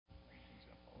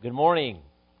Good morning.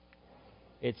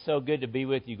 It's so good to be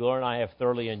with you. Gloria and I have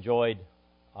thoroughly enjoyed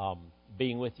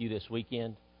being with you this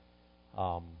weekend.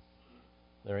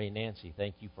 Larry and Nancy,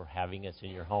 thank you for having us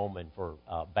in your home, and for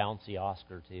Bouncy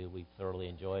Oscar, too. We've thoroughly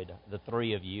enjoyed the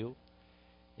three of you,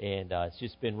 and it's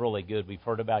just been really good. We've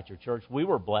heard about your church. We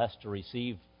were blessed to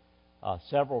receive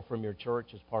several from your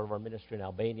church as part of our ministry in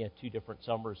Albania. 2 different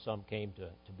summers, some came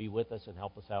to be with us and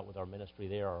help us out with our ministry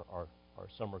there, our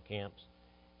summer camps.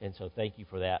 And so thank you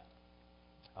for that.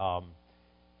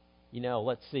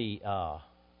 Let's see.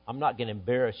 I'm not going to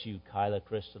embarrass you, Kyla,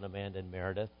 Kristen, Amanda, and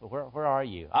Meredith. But where are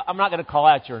you? I'm not going to call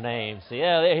out your names. So,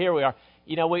 yeah, here we are.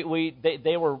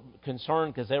 They were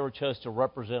concerned because they were chosen to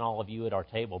represent all of you at our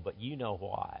table, but you know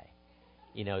why.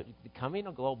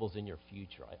 Camino Global's in your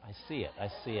future. I see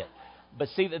it. But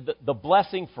see, the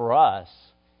blessing for us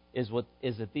is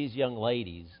that these young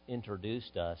ladies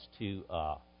introduced us to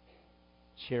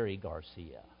Cherry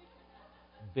Garcia,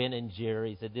 Ben and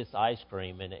Jerry's, at this ice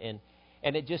cream, and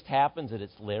it just happens that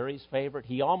it's Larry's favorite.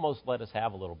 He almost let us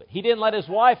have a little bit. He didn't let his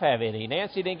wife have any.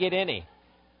 Nancy didn't get any,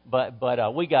 but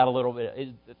we got a little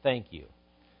bit. Thank you.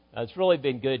 It's really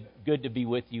been good to be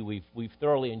with you. We've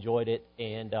thoroughly enjoyed it,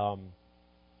 and I'm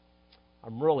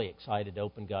really excited to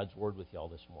open God's Word with y'all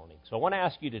this morning. So I want to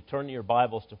ask you to turn your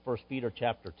Bibles to 1 Peter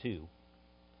chapter 2.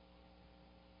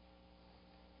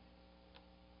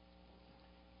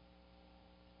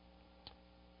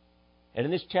 And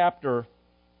in this chapter,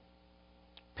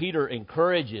 Peter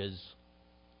encourages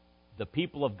the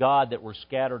people of God that were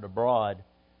scattered abroad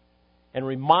and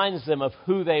reminds them of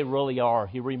who they really are.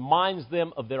 He reminds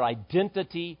them of their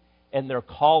identity and their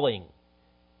calling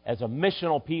as a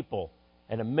missional people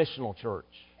and a missional church.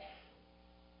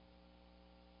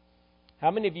 How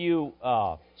many of you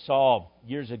saw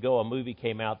years ago a movie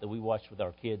came out that we watched with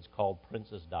our kids called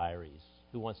Princess Diaries?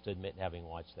 Who wants to admit having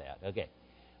watched that? Okay.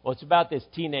 Well, it's about this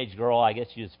teenage girl. I guess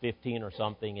she was 15 or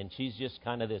something, and she's just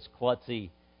kind of this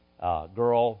klutzy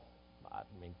girl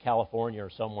in California or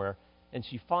somewhere. And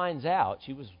she finds out,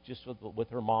 she was just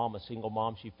with her mom, a single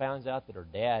mom. She finds out that her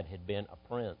dad had been a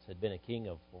prince, had been a king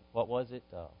of, what was it?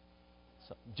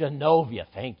 Genovia,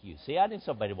 thank you. See, I need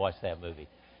somebody to watch that movie.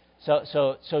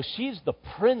 So she's the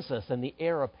princess and the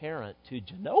heir apparent to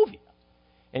Genovia.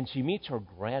 And she meets her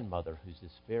grandmother, who's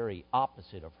this very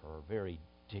opposite of her, very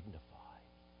dignified.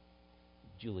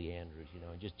 Julie Andrews,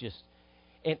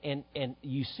 and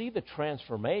you see the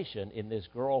transformation in this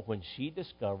girl when she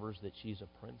discovers that she's a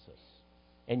princess.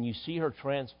 And you see her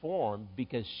transformed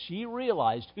because she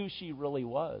realized who she really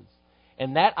was.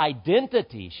 And that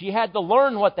identity, she had to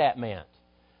learn what that meant.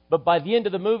 But by the end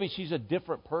of the movie, she's a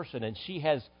different person, and she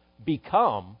has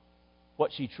become what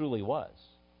she truly was,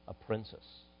 a princess.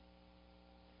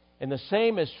 And the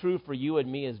same is true for you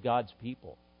and me as God's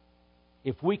people.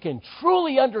 If we can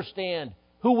truly understand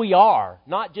who we are,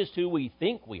 not just who we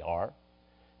think we are,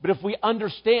 but if we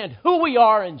understand who we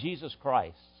are in Jesus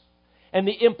Christ and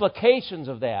the implications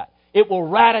of that, it will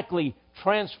radically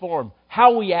transform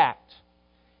how we act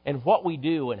and what we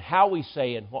do and how we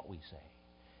say and what we say.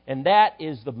 And that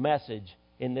is the message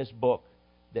in this book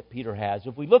that Peter has.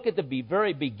 If we look at the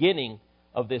very beginning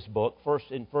of this book,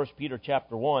 first in 1 Peter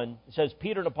chapter 1, it says,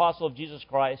 Peter, an apostle of Jesus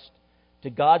Christ,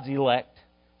 to God's elect,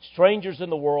 strangers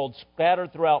in the world,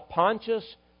 scattered throughout Pontus,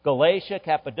 Galatia,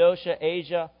 Cappadocia,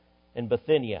 Asia, and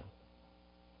Bithynia,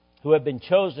 who have been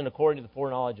chosen according to the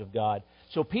foreknowledge of God.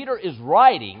 So Peter is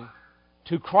writing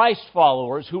to Christ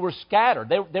followers who were scattered.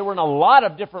 They were in a lot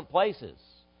of different places.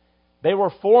 They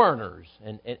were foreigners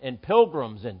and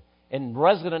pilgrims and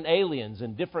resident aliens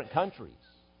in different countries.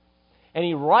 And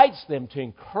he writes them to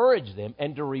encourage them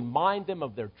and to remind them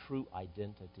of their true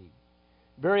identity.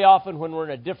 Very often when we're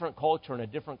in a different culture, in a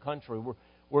different country,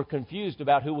 we're confused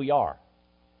about who we are.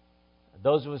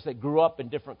 Those of us that grew up in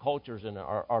different cultures and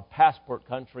our passport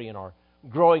country and our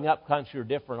growing up country are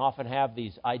different, often have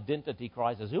these identity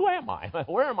crises. Who am I?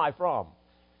 Where am I from?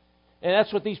 And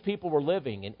that's what these people were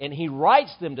living. And he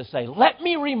writes them to say, let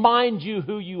me remind you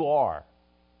who you are.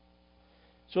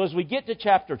 So as we get to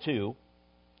chapter 2,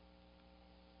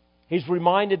 he's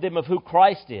reminded them of who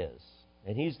Christ is.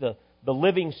 And he's the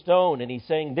living stone, and he's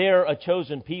saying they're a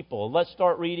chosen people. Let's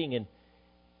start reading in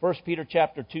 1 Peter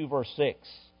chapter 2, verse 6.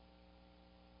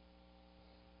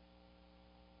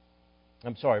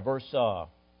 Let's start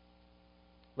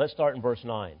in verse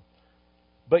 9.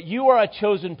 But you are a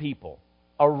chosen people,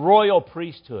 a royal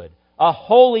priesthood, a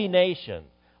holy nation,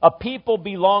 a people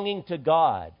belonging to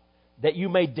God, that you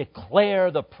may declare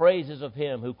the praises of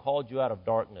Him who called you out of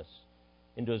darkness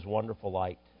into His wonderful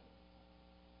light.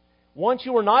 Once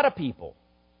you were not a people,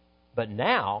 but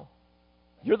now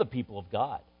you're the people of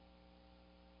God.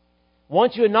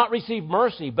 Once you had not received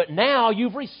mercy, but now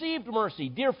you've received mercy.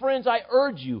 Dear friends, I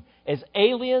urge you, as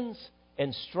aliens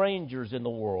and strangers in the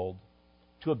world,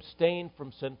 to abstain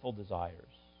from sinful desires,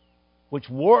 which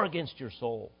war against your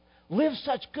soul. Live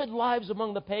such good lives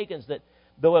among the pagans that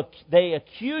though they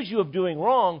accuse you of doing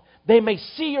wrong, they may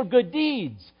see your good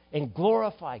deeds and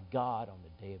glorify God on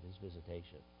the day of His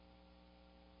visitation.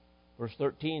 Verse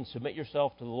 13, submit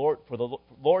yourself to the Lord for the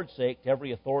Lord's sake to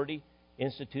every authority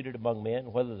instituted among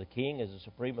men, whether the king is a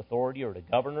supreme authority or to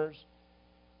governors,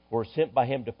 who are sent by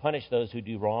Him to punish those who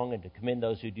do wrong and to commend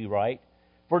those who do right.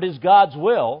 For it is God's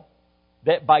will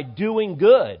that by doing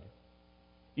good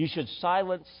you should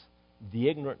silence the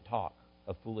ignorant talk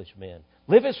of foolish men.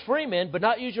 Live as free men, but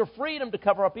not use your freedom to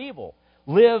cover up evil.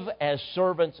 Live as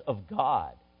servants of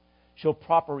God. Show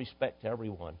proper respect to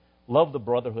everyone. Love the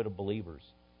brotherhood of believers.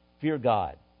 Fear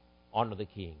God. Honor the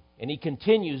king. And he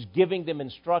continues giving them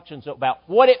instructions about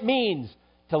what it means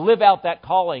to live out that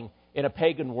calling in a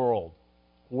pagan world,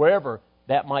 wherever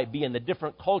that might be, in the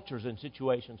different cultures and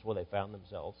situations where they found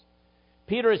themselves.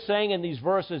 Peter is saying in these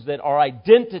verses that our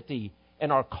identity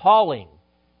and our calling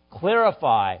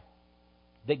clarify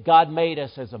that God made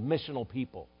us as a missional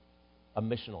people, a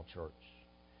missional church.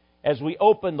 As we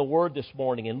open the Word this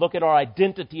morning and look at our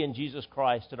identity in Jesus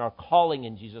Christ and our calling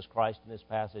in Jesus Christ in this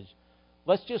passage,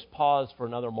 let's just pause for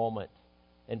another moment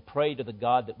and pray to the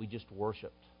God that we just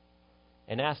worshiped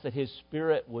and ask that His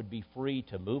Spirit would be free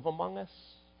to move among us.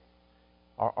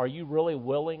 Are you really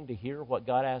willing to hear what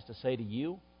God has to say to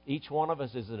you? Each one of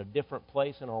us is at a different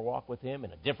place in our walk with Him,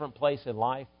 in a different place in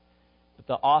life. But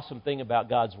the awesome thing about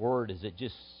God's Word is it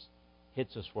just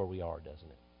hits us where we are, doesn't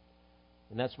it?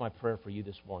 And that's my prayer for you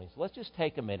this morning. So let's just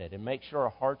take a minute and make sure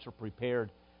our hearts are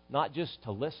prepared not just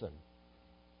to listen,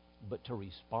 but to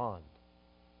respond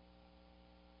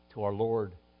to our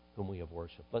Lord whom we have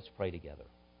worshipped. Let's pray together.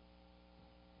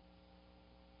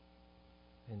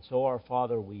 And so, our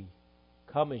Father, we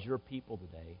come as your people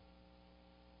today.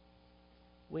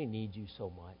 We need you so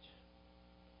much.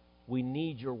 We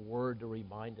need your word to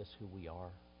remind us who we are.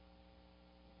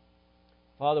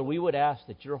 Father, we would ask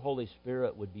that your Holy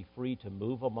Spirit would be free to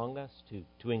move among us,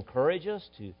 to encourage us,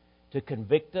 to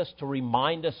convict us, to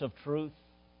remind us of truth.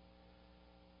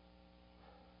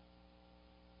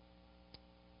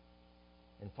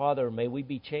 And Father, may we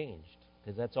be changed,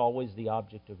 because that's always the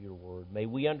object of your word. May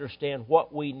we understand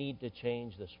what we need to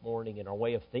change this morning in our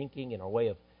way of thinking, in our way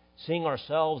of seeing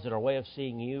ourselves, in our way of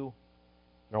seeing you,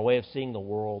 in our way of seeing the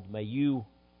world. May you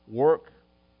work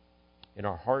in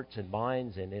our hearts and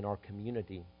minds and in our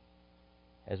community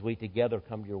as we together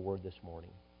come to your word this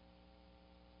morning.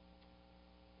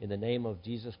 In the name of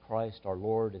Jesus Christ, our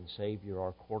Lord and Savior,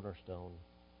 our cornerstone,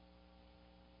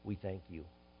 we thank you.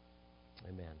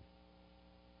 Amen.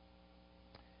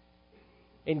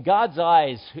 In God's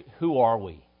eyes, who are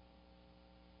we?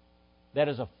 That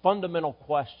is a fundamental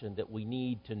question that we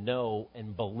need to know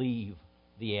and believe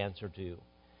the answer to.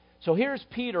 So here's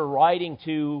Peter writing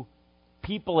to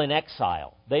people in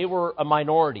exile. They were a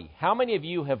minority. How many of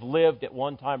you have lived at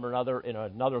one time or another in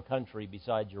another country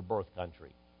besides your birth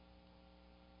country?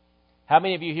 How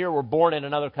many of you here were born in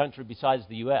another country besides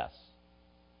the U.S.?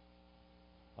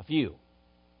 A few.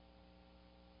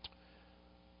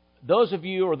 Those of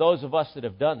you or those of us that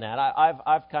have done that,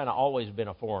 I've kind of always been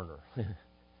a foreigner.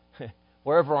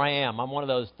 Wherever I am, I'm one of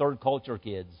those third culture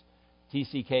kids,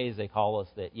 TCKs they call us.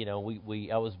 That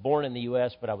I was born in the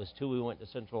U.S., but I was 2. We went to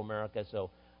Central America,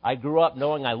 so I grew up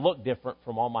knowing I looked different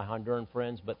from all my Honduran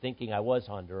friends, but thinking I was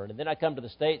Honduran. And then I come to the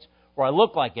States where I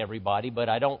look like everybody, but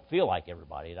I don't feel like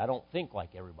everybody, and I don't think like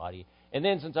everybody. And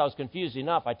then since I was confused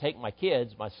enough, I take my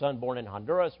kids, my son born in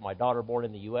Honduras, my daughter born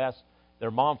in the U.S.,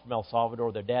 their mom from El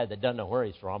Salvador, their dad that doesn't know where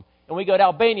he's from, and we go to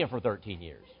Albania for 13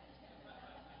 years.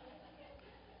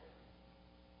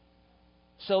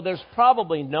 So there's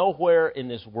probably nowhere in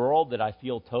this world that I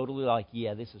feel totally like,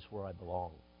 yeah, this is where I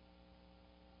belong.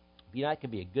 But that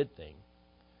could be a good thing,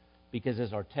 because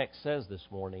as our text says this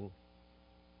morning,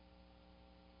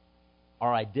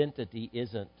 our identity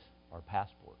isn't our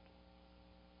passport.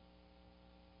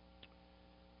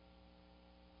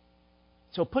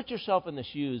 So put yourself in the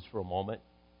shoes for a moment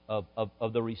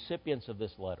of the recipients of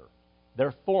this letter.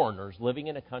 They're foreigners living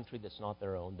in a country that's not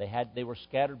their own. They were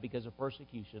scattered because of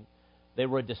persecution. They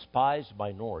were a despised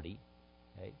minority.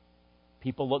 Okay?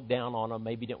 People looked down on them,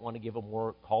 maybe didn't want to give them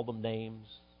work, called them names.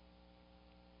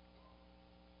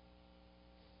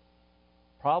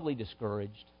 Probably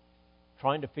discouraged,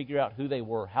 trying to figure out who they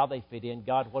were, how they fit in.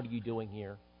 God, what are you doing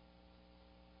here?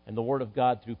 And the Word of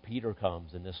God through Peter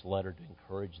comes in this letter to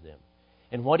encourage them.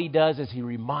 And what he does is he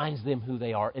reminds them who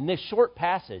they are. In this short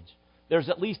passage, there's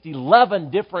at least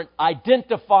 11 different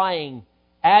identifying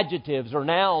adjectives or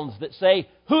nouns that say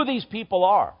who these people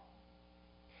are.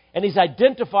 And he's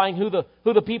identifying who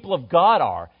the people of God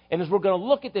are. And as we're going to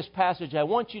look at this passage, I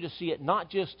want you to see it not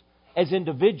just as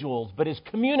individuals, but as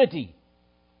community.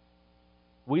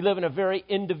 We live in a very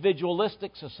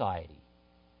individualistic society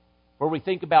where we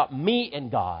think about me and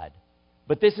God.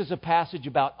 But this is a passage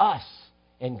about us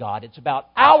and God. It's about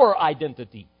our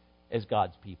identity as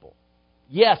God's people.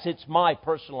 Yes, it's my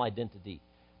personal identity,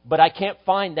 but I can't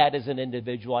find that as an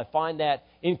individual. I find that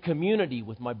in community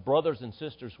with my brothers and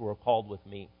sisters who are called with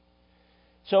me.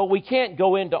 So we can't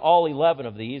go into all 11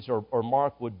 of these, or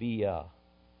Mark would be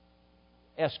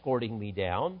escorting me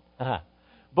down.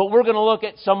 But we're going to look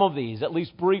at some of these, at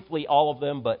least briefly all of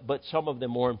them, but some of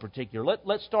them more in particular.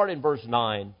 Let's start in verse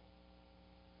 9.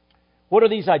 What are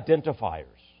these identifiers?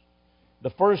 The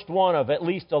first one of at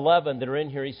least 11 that are in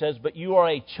here, he says, but you are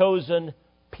a chosen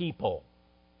people.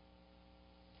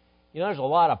 You know, there's a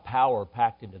lot of power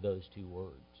packed into those two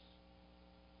words.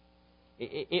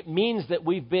 It means that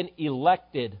we've been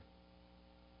elected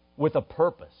with a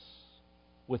purpose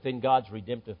within God's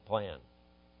redemptive plan.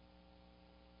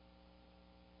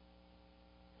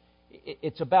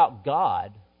 It's about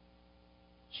God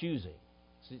choosing.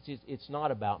 It's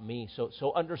not about me.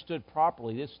 So understood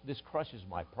properly, this crushes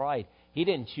my pride. He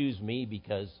didn't choose me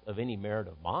because of any merit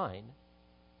of mine.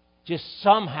 Just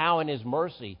somehow in His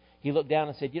mercy, He looked down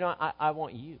and said, you know, I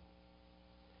want you.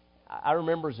 I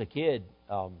remember as a kid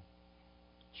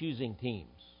choosing teams.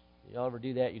 You ever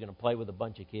do that? You're going to play with a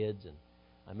bunch of kids,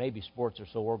 and maybe sports are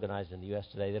so organized in the U.S.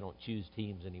 today they don't choose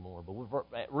teams anymore.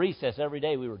 But at recess every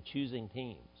day we were choosing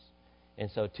teams. And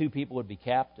so two people would be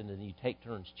captain, and you take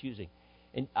turns choosing.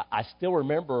 And I still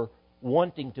remember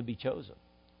wanting to be chosen.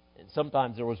 And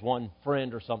sometimes there was one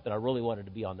friend or something I really wanted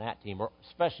to be on that team, or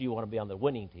especially you want to be on the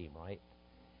winning team, right?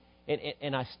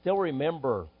 And I still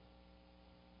remember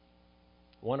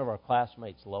one of our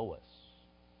classmates, Lois.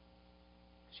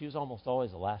 She was almost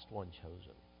always the last one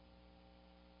chosen.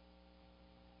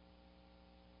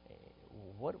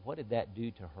 What did that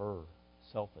do to her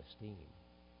self-esteem?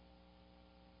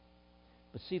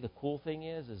 But see, the cool thing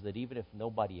is that even if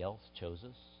nobody else chose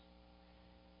us,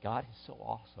 God is so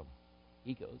awesome.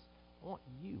 He goes, I want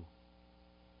you.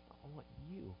 I want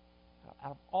you.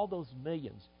 Out of all those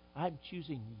millions, I'm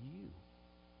choosing you.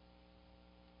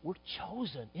 We're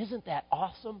chosen. Isn't that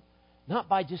awesome? Not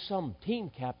by just some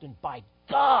team captain, by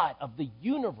God of the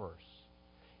universe.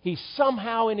 He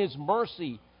somehow in His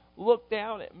mercy looked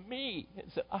down at me and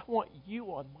said, I want you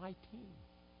on my team.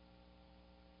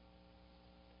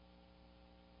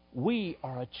 We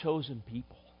are a chosen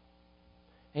people.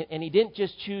 And He didn't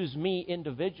just choose me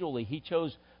individually. He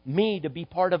chose me to be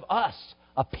part of us,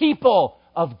 a people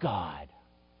of God.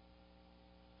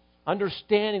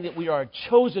 Understanding that we are a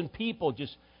chosen people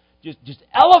just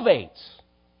elevates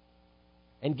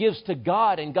and gives to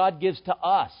God, and God gives to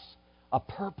us a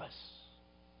purpose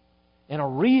and a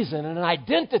reason and an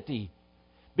identity.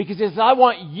 Because He says, I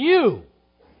want you.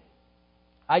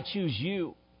 I choose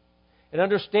you. And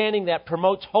understanding that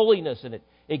promotes holiness, and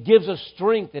it gives us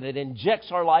strength, and it injects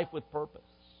our life with purpose.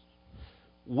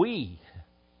 We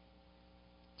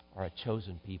are a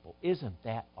chosen people. Isn't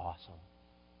that awesome?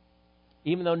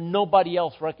 Even though nobody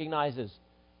else recognizes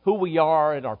who we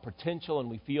are and our potential, and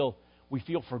we feel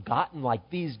forgotten like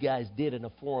these guys did in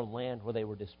a foreign land where they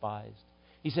were despised.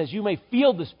 He says, you may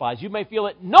feel despised. You may feel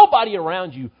that nobody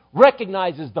around you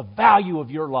recognizes the value of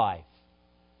your life.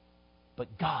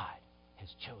 But God has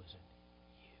chosen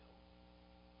you.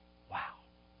 Wow.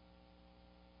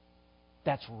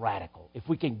 That's radical. If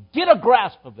we can get a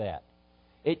grasp of that,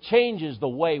 it changes the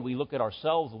way we look at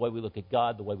ourselves, the way we look at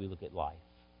God, the way we look at life.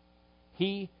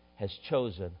 He has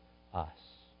chosen us.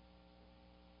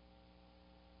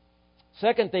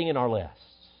 Second thing in our list,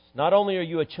 not only are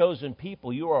you a chosen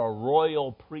people, you are a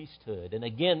royal priesthood. And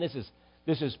again,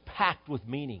 this is packed with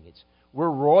meaning. We're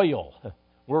royal.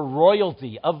 We're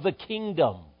royalty of the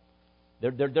kingdom.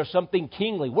 There's something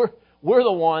kingly. We're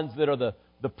the ones that are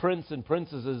the prince and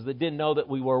princesses that didn't know that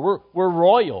we were. We're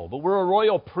royal, but we're a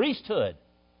royal priesthood.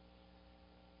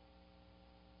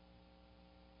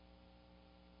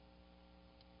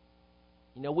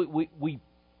 You know, we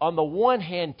on the one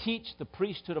hand teach the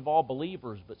priesthood of all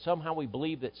believers, but somehow we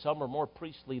believe that some are more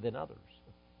priestly than others.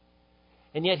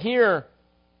 And yet here,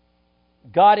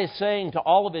 God is saying to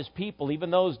all of His people,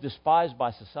 even those despised by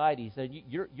society, He said,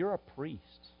 you're a priest.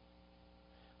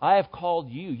 I have called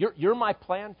you. You're my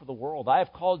plan for the world. I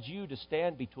have called you to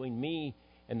stand between me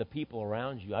and the people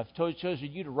around you. I've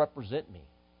chosen you to represent me.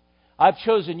 I've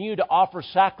chosen you to offer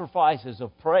sacrifices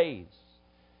of praise,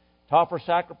 to offer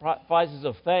sacrifices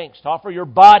of thanks, to offer your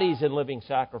bodies in living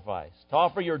sacrifice, to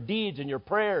offer your deeds and your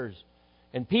prayers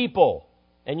and people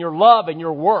and your love and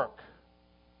your work.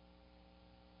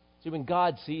 See, when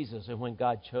God sees us and when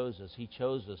God chose us, He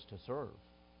chose us to serve.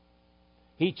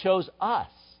 He chose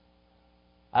us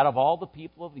out of all the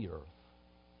people of the earth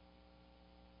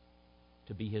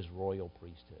to be His royal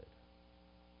priesthood.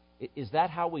 Is that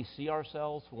how we see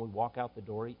ourselves when we walk out the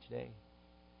door each day?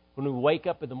 When we wake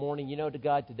up in the morning, to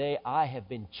God, today I have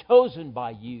been chosen by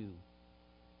You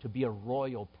to be a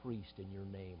royal priest in Your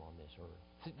name on this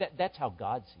earth. That's how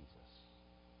God sees us.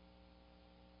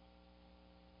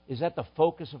 Is that the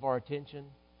focus of our attention?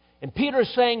 And Peter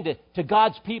is saying to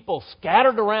God's people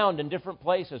scattered around in different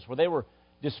places where they were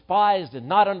despised and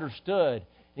not understood.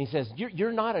 And he says,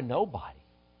 you're not a nobody.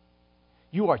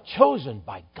 You are chosen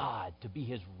by God to be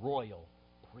His royal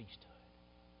priesthood.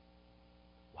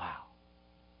 Wow.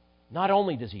 Not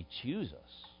only does He choose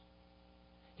us,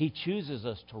 He chooses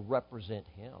us to represent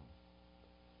Him.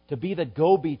 To be the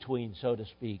go-between, so to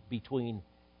speak, between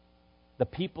the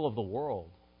people of the world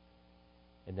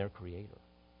and their Creator.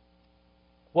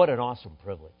 What an awesome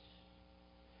privilege.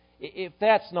 If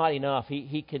that's not enough,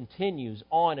 he continues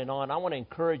on and on. I want to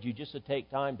encourage you just to take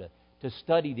time to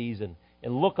study these and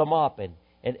look them up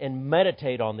and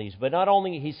meditate on these. But not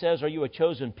only, he says, are you a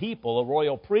chosen people, a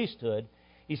royal priesthood,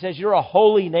 he says you're a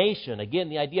holy nation. Again,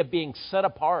 the idea of being set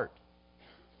apart.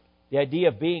 The idea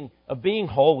of being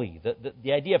holy.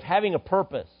 The idea of having a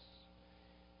purpose.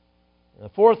 And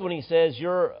the fourth one, he says,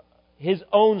 you're His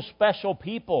own special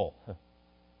people.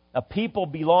 A people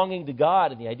belonging to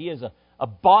God. And the idea is a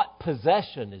bought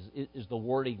possession is the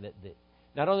wording that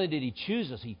not only did He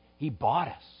choose us, He bought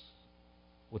us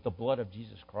with the blood of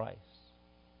Jesus Christ.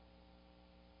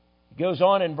 He goes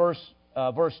on in verse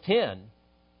 10.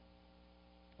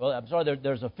 Well, I'm sorry,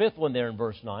 there's a fifth one there in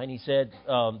verse 9. He said,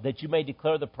 that you may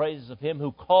declare the praises of Him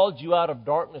who called you out of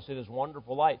darkness in His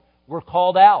wonderful light. We're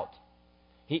called out.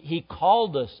 He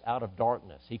called us out of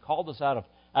darkness. He called us out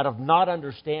of not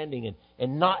understanding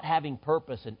and not having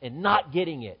purpose and not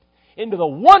getting it into the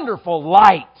wonderful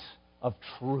light of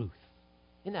truth.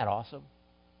 Isn't that awesome?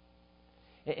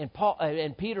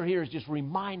 And Peter here is just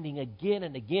reminding again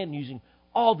and again, using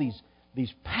all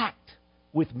these packed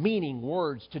with meaning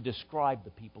words to describe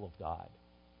the people of God.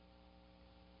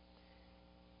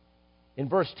 In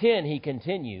verse 10, he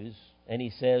continues, and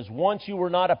he says, once you were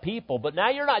not a people, but now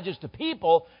you're not just a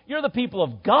people, you're the people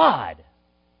of God.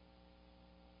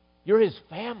 You're His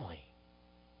family.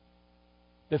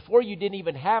 Before you didn't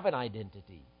even have an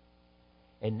identity.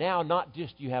 And now not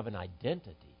just you have an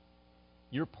identity,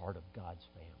 you're part of God's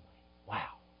family. Wow.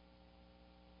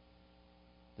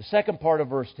 The second part of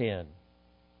verse 10.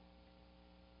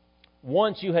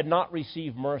 Once you had not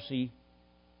received mercy,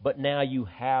 but now you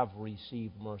have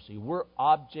received mercy. We're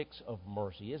objects of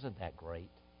mercy. Isn't that great?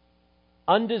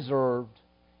 Undeserved.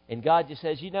 And God just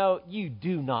says, you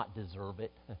do not deserve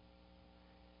it.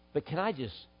 But can I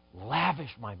just lavish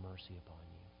my mercy upon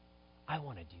you? I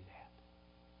want to do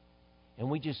that. And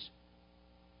we just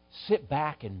sit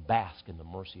back and bask in the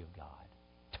mercy of God.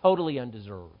 Totally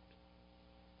undeserved.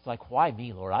 It's like, why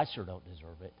me, Lord? I sure don't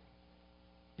deserve it.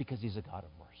 Because He's a God of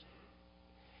mercy.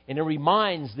 And it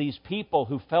reminds these people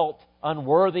who felt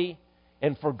unworthy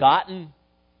and forgotten,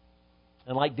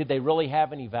 and like, did they really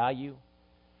have any value?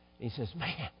 And He says,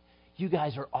 man, you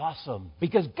guys are awesome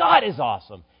because God is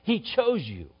awesome. He chose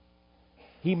you.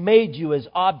 He made you as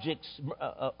objects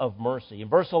of mercy. In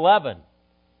verse 11,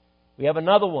 we have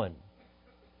another one.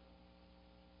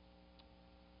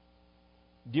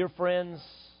 Dear friends,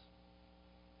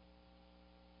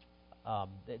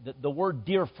 the word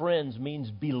dear friends means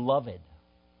beloved.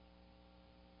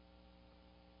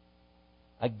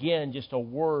 Again, just a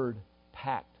word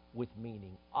packed with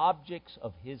meaning. Objects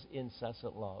of His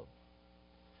incessant love.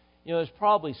 There's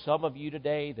probably some of you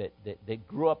today that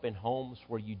grew up in homes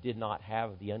where you did not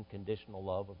have the unconditional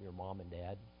love of your mom and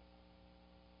dad.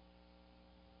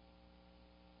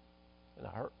 And I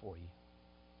hurt for you.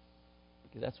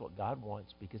 Because that's what God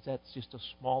wants. Because that's just a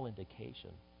small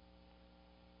indication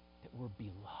that we're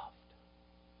beloved.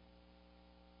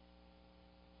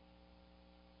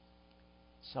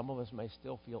 Some of us may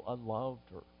still feel unloved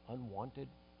or unwanted.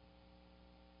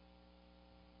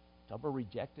 Some are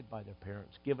rejected by their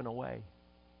parents, given away.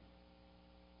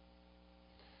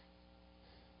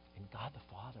 And God the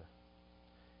Father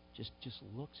just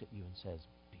looks at you and says,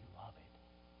 beloved.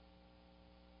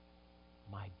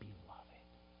 My beloved.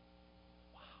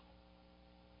 Wow.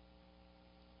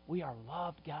 We are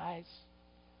loved, guys.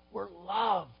 We're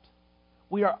loved.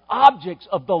 We are objects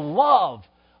of the love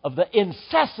of the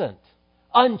incessant,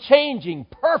 unchanging,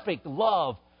 perfect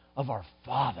love of our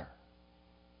Father.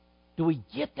 Do we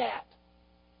get that?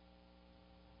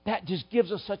 That just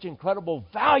gives us such incredible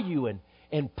value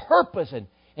and purpose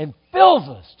and fills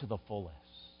us to the fullest.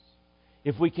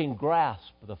 If we can grasp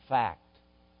the fact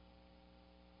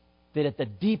that at the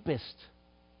deepest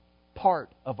part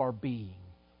of our being,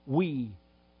 we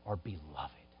are beloved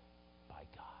by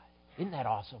God. Isn't that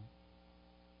awesome?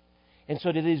 And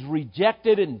so to these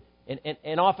rejected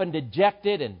and often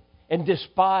dejected and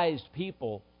despised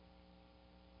people,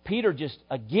 Peter just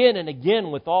again and again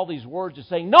with all these words is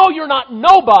saying, no, you're not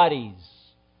nobodies.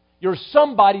 You're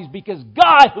somebodies because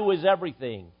God, who is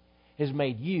everything, has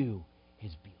made you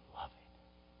His beloved,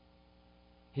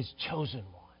 His chosen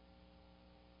one,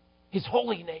 His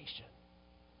holy nation.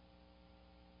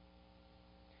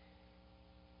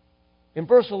 In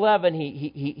verse 11,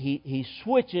 he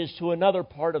switches to another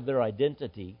part of their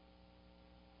identity.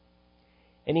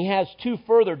 And he has two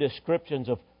further descriptions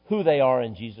of who they are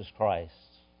in Jesus Christ.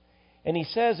 And he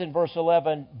says in verse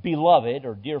 11, Beloved,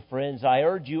 or dear friends, I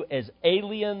urge you as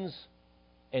aliens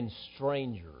and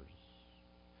strangers.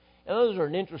 And those are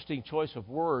an interesting choice of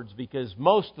words because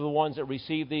most of the ones that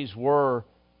received these were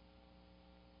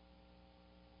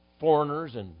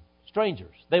foreigners and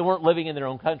strangers. They weren't living in their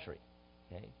own country.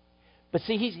 Okay? But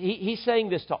see, he's saying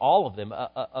this to all of them.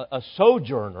 A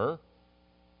sojourner,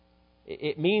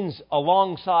 it means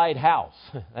alongside house.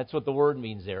 That's what the word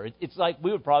means there. It's like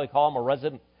we would probably call him a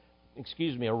resident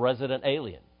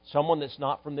alien. Someone that's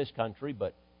not from this country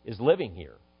but is living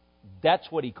here. That's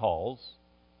what he calls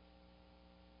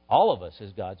all of us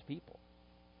as God's people.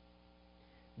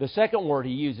 The second word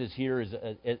he uses here is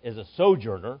a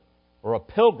sojourner or a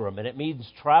pilgrim, and it means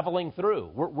traveling through.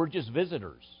 We're just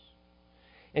visitors.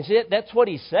 And see, that's what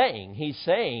he's saying. He's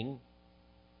saying,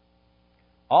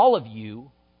 all of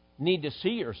you need to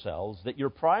see yourselves that your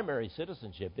primary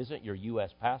citizenship isn't your U.S.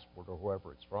 passport or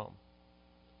wherever it's from.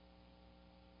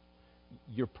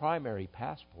 Your primary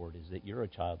passport is that you're a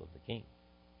child of the King.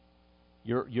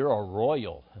 You're a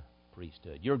royal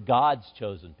priesthood. You're God's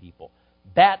chosen people.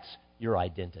 That's your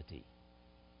identity.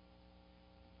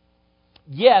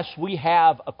 Yes, we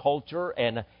have a culture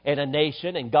and a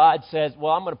nation, and God says,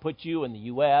 well, I'm going to put you in the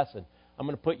U.S., and I'm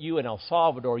going to put you in El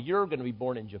Salvador. You're going to be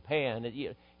born in Japan.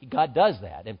 And God does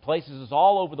that and places us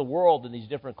all over the world in these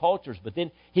different cultures, but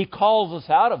then He calls us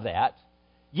out of that.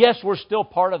 Yes, we're still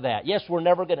part of that. Yes, we're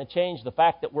never going to change the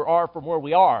fact that we are from where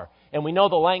we are, and we know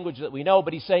the language that we know,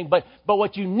 but He's saying, but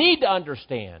what you need to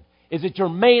understand is that your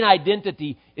main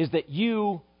identity is that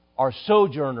you are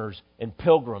sojourners and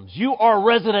pilgrims. You are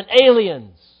resident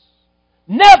aliens.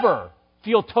 Never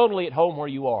feel totally at home where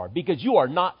you are because you are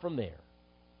not from there.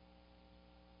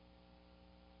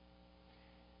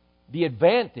 The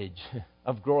advantage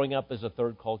of growing up as a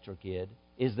third culture kid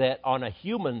is that on a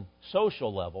human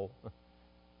social level,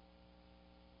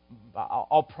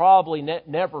 I'll probably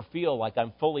never feel like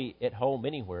I'm fully at home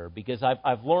anywhere because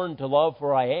I've learned to love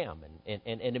where I am.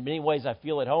 And in many ways I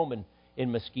feel at home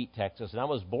in Mesquite, Texas. And I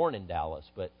was born in Dallas.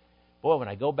 But boy, when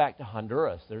I go back to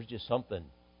Honduras, there's just something,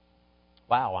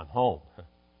 wow, I'm home.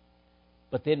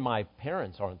 But then my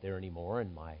parents aren't there anymore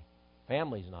and my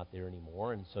family's not there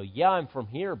anymore. And so, yeah, I'm from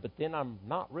here, but then I'm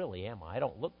not really, am I? I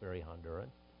don't look very Honduran.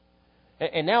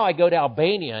 And now I go to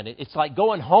Albania, and it's like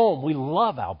going home. We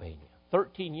love Albania.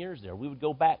 13 years there. We would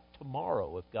go back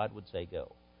tomorrow if God would say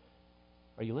go.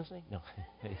 Are you listening? No.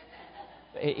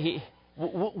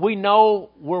 We know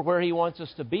we're where He wants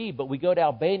us to be, but we go to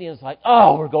Albania and it's like,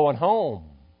 oh, we're going home.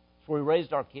 It's where we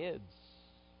raised our kids.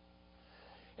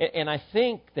 And I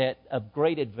think that a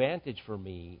great advantage for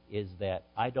me is that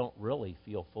I don't really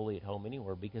feel fully at home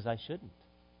anywhere because I shouldn't.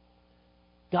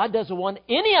 God doesn't want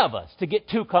any of us to get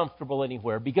too comfortable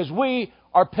anywhere because we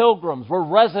are pilgrims. We're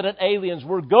resident aliens.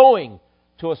 We're going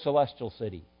to a celestial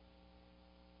city.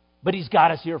 But He's got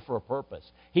us here for a purpose.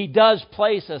 He does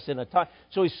place us in a time.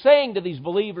 So He's saying to these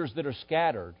believers that are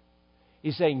scattered,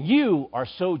 He's saying, you are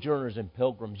sojourners and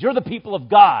pilgrims. You're the people of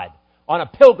God on a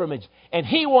pilgrimage. And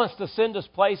He wants to send us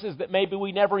places that maybe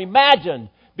we never imagined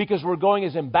because we're going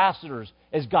as ambassadors,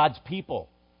 as God's people,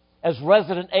 as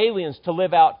resident aliens to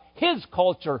live out His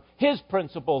culture, His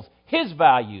principles, His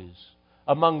values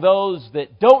among those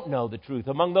that don't know the truth,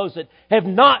 among those that have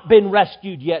not been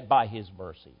rescued yet by His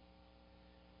mercy.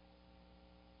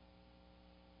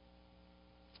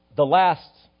 The last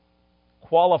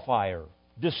qualifier,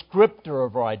 descriptor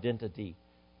of our identity,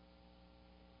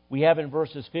 we have in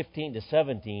verses 15 to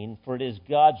 17, for it is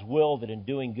God's will that in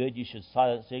doing good you should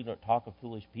silence the ignorant talk of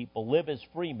foolish people. Live as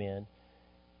free men,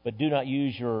 but do not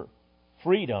use your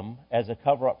freedom as a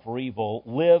cover-up for evil.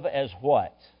 Live as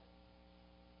what?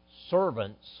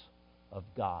 Servants of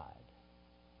God.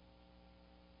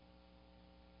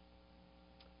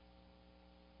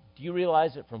 Do you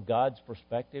realize that from God's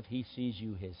perspective, He sees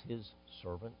you as His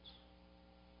servants?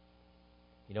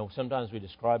 You know, sometimes we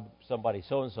describe somebody,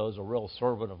 so-and-so, as a real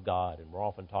servant of God, and we're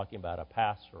often talking about a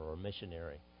pastor or a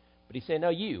missionary. But He's saying, no,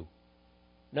 you,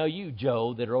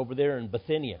 Joe, that are over there in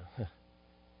Bithynia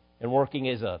and working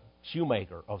as a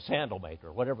shoemaker, or sandal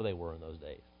maker, whatever they were in those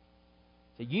days.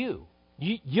 So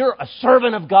you're a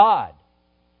servant of God.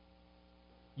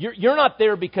 You're not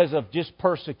there because of just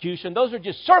persecution. Those are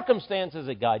just circumstances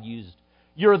that God used.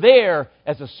 You're there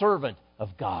as a servant of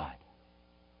God.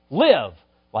 Live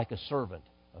like a servant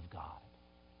of God.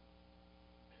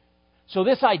 So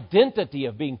this identity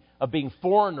of being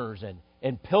foreigners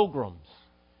and pilgrims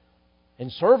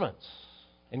and servants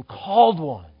and called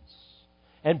ones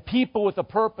and people with a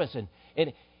purpose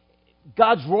and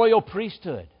God's royal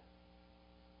priesthood.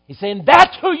 He's saying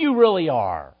that's who you really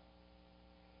are.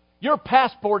 Your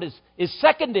passport is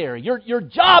secondary. Your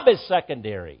job is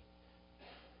secondary.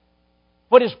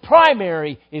 What is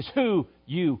primary is who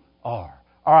you are.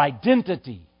 Our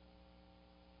identity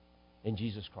in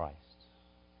Jesus Christ.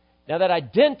 Now that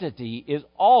identity is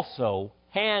also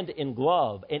hand in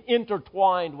glove and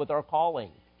intertwined with our calling.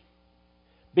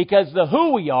 Because the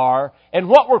who we are and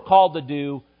what we're called to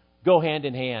do go hand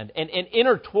in hand. And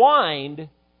intertwined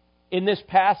in this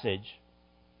passage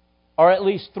are at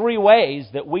least three ways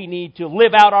that we need to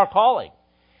live out our calling.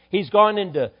 He's gone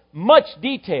into much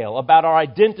detail about our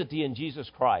identity in Jesus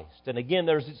Christ. And again,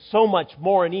 there's so much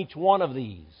more in each one of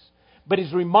these. But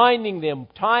He's reminding them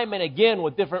time and again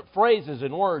with different phrases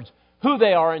and words who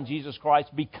they are in Jesus Christ,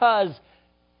 because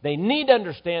they need to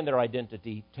understand their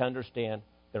identity to understand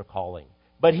their calling.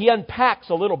 But He unpacks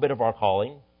a little bit of our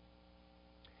calling.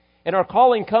 And our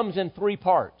calling comes in three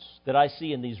parts that I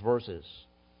see in these verses.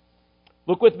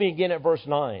 Look with me again at verse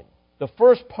 9. The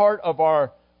first part of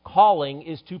our calling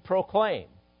is to proclaim.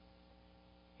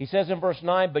 He says in verse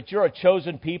 9, but you're a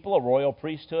chosen people, a royal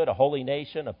priesthood, a holy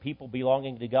nation, a people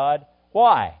belonging to God.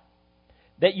 Why?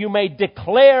 That you may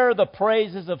declare the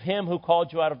praises of Him who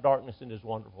called you out of darkness into His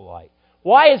wonderful light.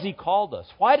 Why has He called us?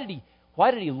 Why did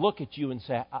He look at you and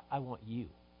say, I want you?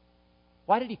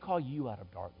 Why did He call you out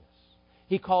of darkness?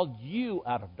 He called you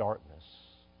out of darkness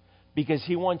because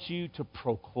He wants you to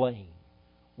proclaim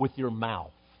with your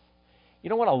mouth. You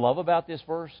know what I love about this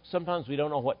verse? Sometimes we don't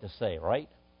know what to say, right?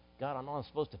 God, I know I'm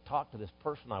supposed to talk to this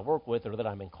person I work with or that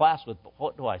I'm in class with, but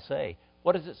what do I say?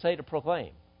 What does it say to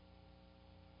proclaim?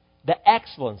 The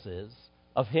excellences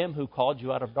of Him who called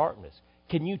you out of darkness.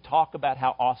 Can you talk about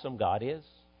how awesome God is?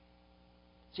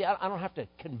 See, I don't have to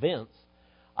convince.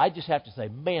 I just have to say,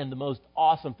 man, the most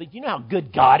awesome thing. Do you know how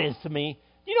good God is to me?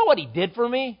 Do you know what He did for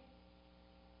me?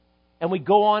 And we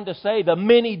go on to say the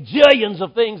many jillions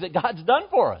of things that God's done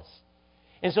for us.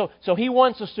 And so He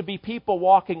wants us to be people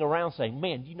walking around saying,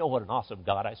 man, do you know what an awesome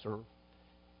God I serve?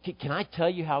 Can I tell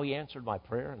you how He answered my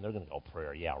prayer? And they're going to go,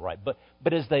 prayer, yeah, right. But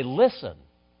as they listen,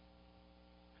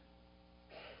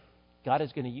 God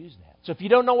is going to use that. So if you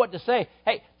don't know what to say,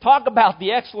 hey, talk about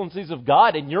the excellencies of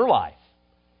God in your life.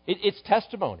 It's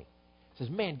testimony. It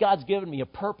says, man, God's given me a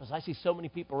purpose. I see so many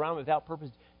people around me without purpose.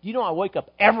 Do you know I wake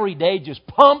up every day just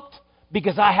pumped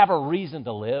because I have a reason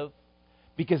to live?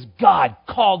 Because God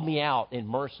called me out in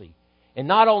mercy. And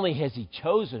not only has He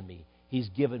chosen me, He's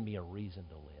given me a reason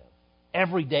to live.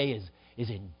 Every day is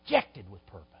injected with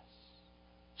purpose.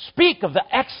 Speak of the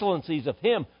excellencies of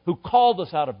Him who called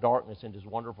us out of darkness into His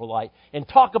wonderful light. And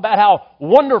talk about how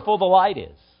wonderful the light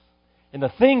is. And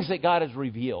the things that God has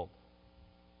revealed.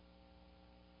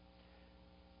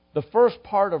 The first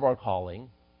part of our calling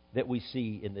that we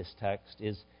see in this text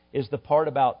is the part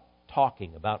about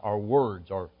talking, about our words,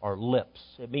 our lips.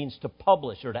 It means to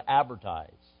publish or to advertise.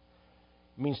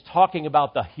 It means talking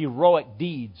about the heroic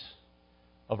deeds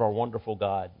of our wonderful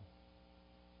God.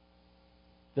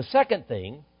 The second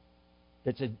thing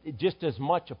that's just as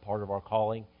much a part of our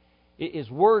calling is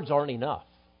words aren't enough.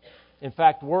 In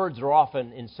fact, words are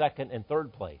often in second and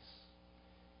third place.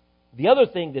 The other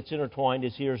thing that's intertwined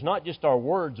is not just our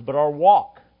words, but our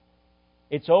walk.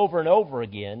 It's over and over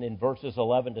again in verses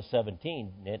 11 to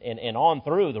 17 and on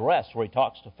through the rest where He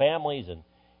talks to families and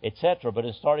etc. But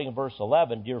starting in verse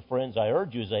 11, dear friends, I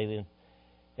urge you as aliens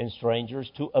and strangers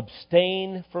to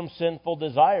abstain from sinful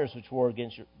desires which war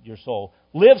against your soul.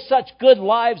 Live such good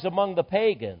lives among the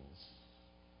pagans.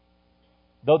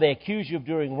 Though they accuse you of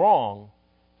doing wrong,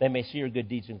 they may see your good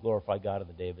deeds and glorify God in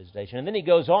the day of visitation. And then he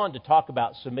goes on to talk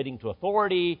about submitting to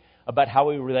authority, about how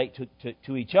we relate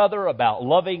to each other, about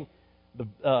loving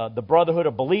the brotherhood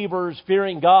of believers,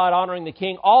 fearing God, honoring the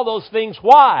King, all those things.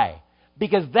 Why?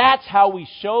 Because that's how we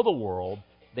show the world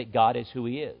that God is who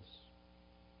He is.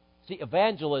 See,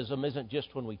 evangelism isn't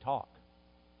just when we talk.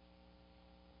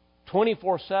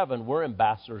 24/7, we're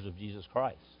ambassadors of Jesus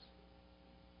Christ.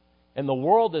 And the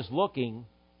world is looking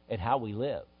at how we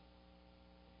live.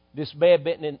 This may have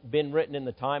been written in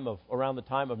around the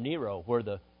time of Nero, where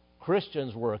the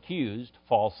Christians were accused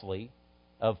falsely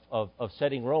of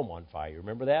setting Rome on fire.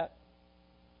 Remember that?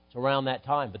 It's around that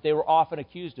time. But they were often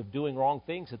accused of doing wrong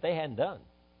things that they hadn't done.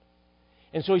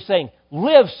 And so he's saying,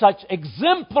 live such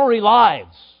exemplary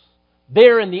lives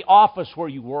there in the office where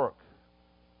you work,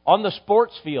 on the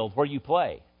sports field where you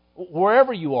play,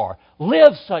 wherever you are.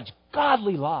 Live such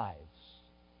godly lives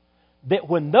that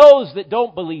when those that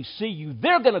don't believe see you,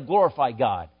 they're going to glorify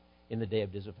God in the day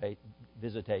of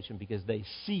visitation because they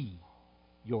see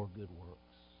your good works.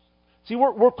 See,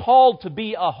 we're called to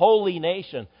be a holy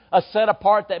nation, a set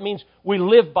apart. That means we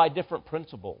live by different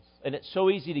principles. And it's so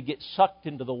easy to get sucked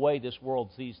into the way this world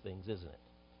sees things, isn't it?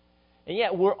 And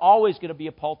yet we're always going to be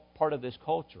a part of this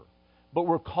culture. But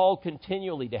we're called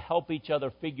continually to help each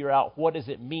other figure out what does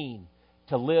it mean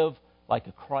to live like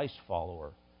a Christ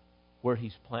follower where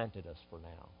He's planted us for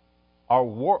now.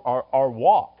 Our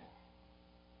walk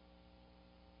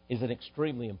is an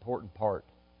extremely important part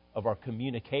of our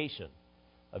communication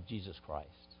of Jesus Christ.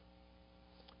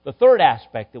 The third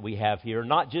aspect that we have here,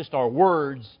 not just our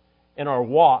words and our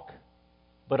walk,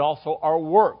 but also our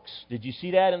works. Did you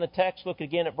see that in the text? Look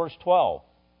again at verse 12.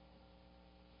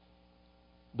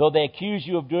 Though they accuse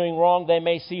you of doing wrong, they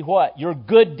may see what? Your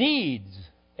good deeds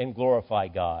and glorify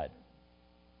God.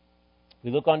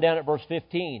 We look on down at verse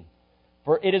 15.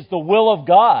 For it is the will of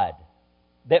God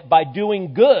that by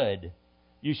doing good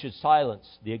you should silence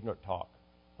the ignorant talk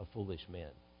of foolish men.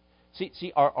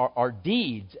 See, our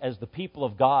deeds as the people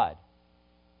of God,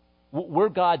 we're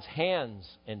God's hands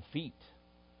and feet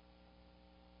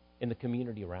in the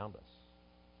community around us.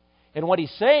 And what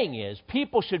he's saying is,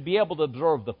 people should be able to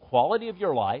observe the quality of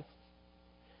your life.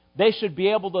 They should be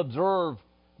able to observe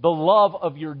the love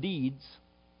of your deeds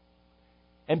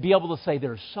and be able to say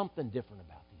there's something different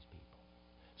about these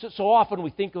people. So often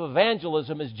we think of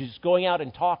evangelism as just going out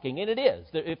and talking, and it is.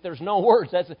 If there's no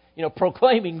words, that's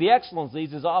proclaiming the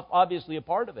excellencies is obviously a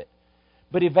part of it.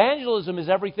 But evangelism is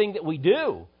everything that we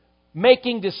do.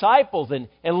 Making disciples and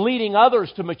leading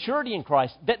others to maturity in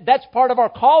Christ. That's part of our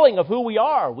calling of who we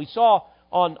are. We saw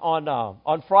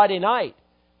on Friday night,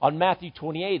 on Matthew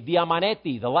 28, the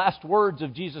amaneti, the last words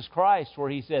of Jesus Christ, where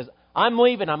He says, I'm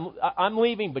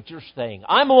leaving, but you're staying.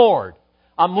 I'm Lord.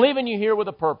 I'm leaving you here with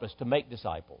a purpose to make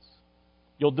disciples.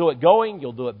 You'll do it going,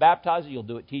 you'll do it baptizing, you'll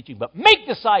do it teaching, but make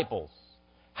disciples.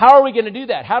 How are we going to do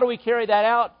that? How do we carry that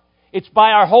out? It's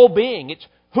by our whole being. It's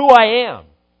who I am.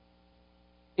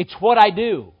 It's what I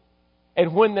do.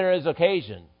 And when there is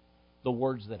occasion, the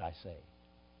words that I say.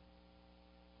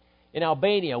 In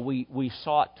Albania, we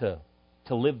sought to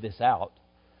live this out.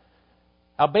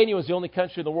 Albania was the only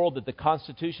country in the world that the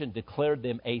Constitution declared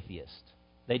them atheist.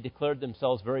 They declared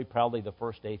themselves very proudly the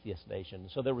first atheist nation.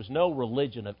 So there was no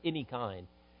religion of any kind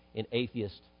in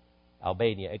atheist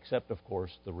Albania, except, of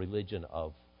course, the religion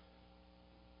of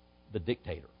the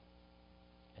dictator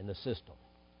and the system.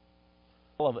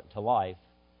 Relevant to life.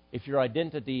 If your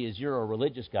identity is you're a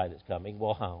religious guy that's coming,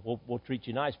 we'll treat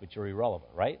you nice, but you're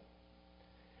irrelevant, right?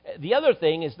 The other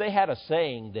thing is they had a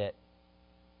saying that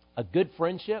a good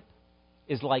friendship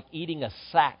is like eating a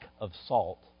sack of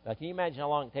salt. Now, can you imagine how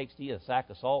long it takes to eat a sack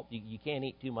of salt? You can't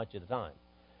eat too much at a time.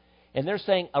 And they're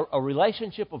saying a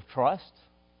relationship of trust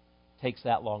takes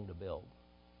that long to build.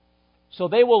 So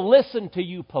they will listen to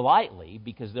you politely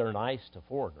because they're nice to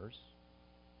foreigners,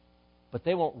 but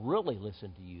they won't really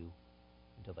listen to you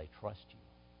until they trust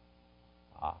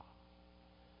you.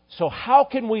 So how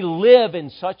can we live in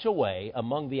such a way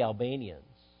among the Albanians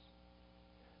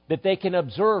that they can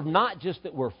observe not just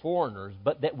that we're foreigners,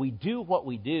 but that we do what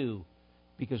we do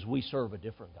because we serve a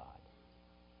different God?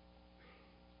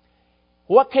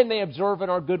 What can they observe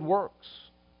in our good works?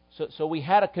 So we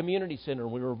had a community center,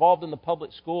 and we were involved in the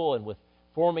public school and with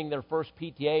forming their first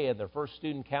PTA and their first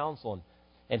student council,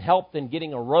 and helped in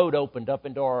getting a road opened up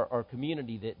into our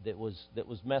community that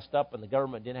was messed up, and the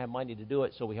government didn't have money to do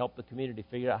it, so we helped the community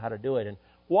figure out how to do it. And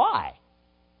why?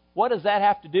 What does that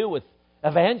have to do with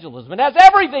evangelism? It has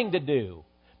everything to do,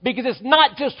 because it's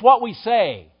not just what we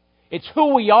say. It's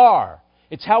who we are.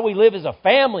 It's how we live as a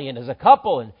family and as a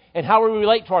couple, and how we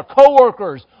relate to our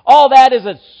coworkers. All that is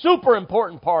a super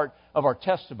important part of our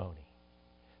testimony,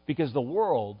 because the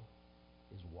world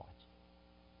is watching.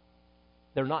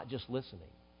 They're not just listening.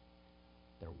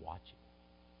 They're watching.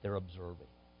 They're observing.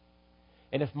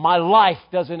 And if my life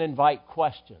doesn't invite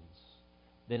questions,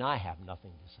 then I have nothing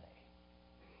to say.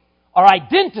 Our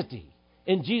identity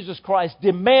in Jesus Christ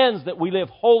demands that we live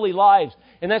holy lives.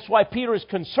 And that's why Peter is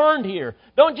concerned here.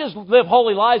 Don't just live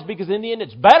holy lives because in the end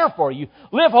it's better for you.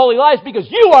 Live holy lives because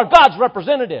you are God's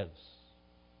representatives.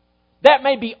 That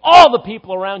may be all the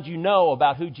people around you know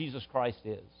about who Jesus Christ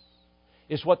is.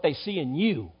 It's what they see in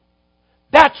you.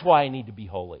 That's why I need to be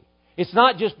holy. It's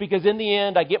not just because in the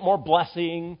end I get more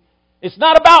blessing. It's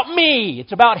not about me.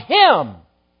 It's about Him.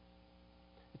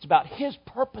 It's about His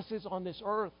purposes on this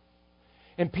earth.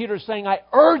 And Peter's saying, I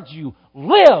urge you,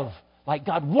 live like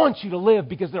God wants you to live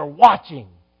because they're watching.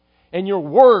 And your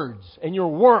words and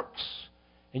your works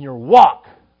and your walk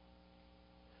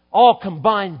all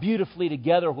combine beautifully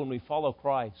together when we follow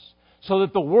Christ. So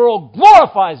that the world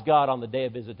glorifies God on the day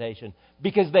of visitation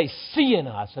because they see in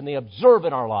us and they observe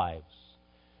in our lives.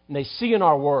 And they see in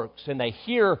our works and they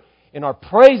hear in our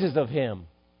praises of Him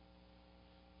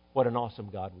what an awesome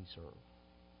God we serve.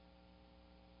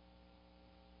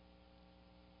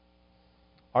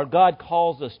 Our God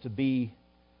calls us to be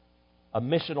a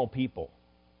missional people,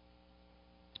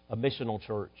 a missional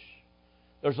church.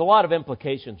 There's a lot of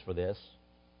implications for this.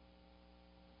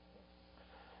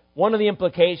 One of the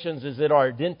implications is that our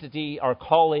identity, our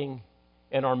calling,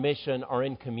 and our mission are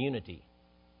in community.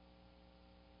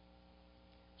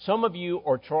 Some of you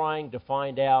are trying to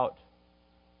find out,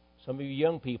 some of you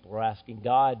young people are asking,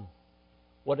 God,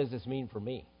 what does this mean for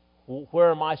me?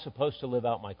 Where am I supposed to live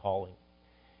out my calling?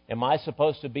 Am I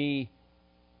supposed to be,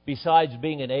 besides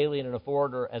being an alien and a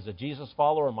foreigner, as a Jesus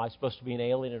follower, am I supposed to be an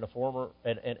alien and a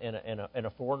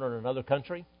foreigner in another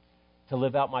country to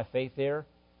live out my faith there?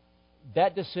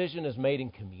 That decision is made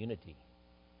in community.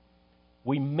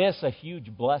 We miss a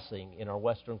huge blessing in our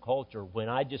Western culture when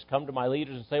I just come to my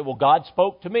leaders and say, well, God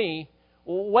spoke to me.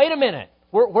 Well, wait a minute.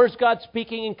 Where's God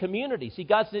speaking in community? See,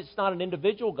 it's not an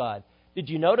individual God. Did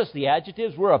you notice the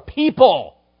adjectives? We're a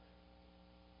people.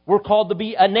 We're called to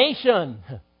be a nation.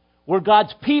 We're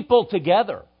God's people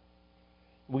together.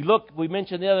 We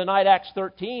mentioned the other night Acts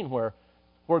 13 where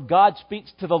God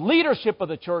speaks to the leadership of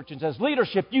the church and says,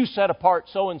 leadership, you set apart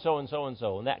so-and-so and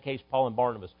so-and-so. In that case, Paul and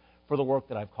Barnabas, for the work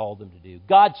that I've called them to do.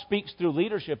 God speaks through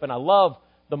leadership, and I love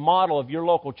the model of your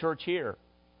local church here.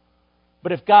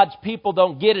 But if God's people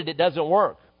don't get it, it doesn't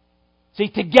work. See,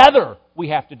 together we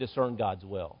have to discern God's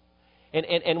will.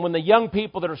 And when the young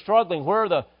people that are struggling, where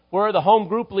are the home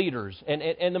group leaders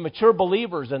and the mature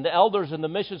believers and the elders and the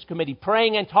missions committee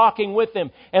praying and talking with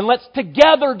them? And let's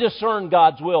together discern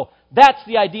God's will. That's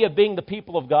the idea of being the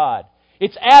people of God.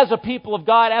 It's as a people of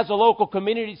God, as a local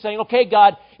community, saying, okay,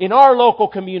 God, in our local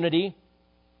community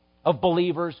of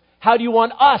believers, how do you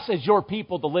want us as your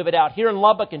people to live it out here in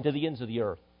Lubbock and to the ends of the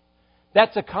earth?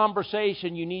 That's a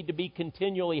conversation you need to be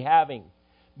continually having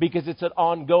because it's an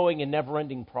ongoing and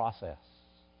never-ending process.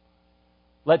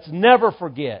 Let's never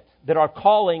forget that our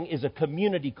calling is a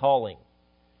community calling.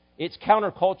 It's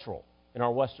countercultural in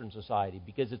our Western society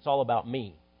because it's all about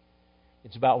me.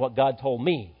 It's about what God told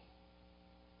me.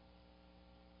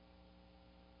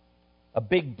 A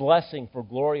big blessing for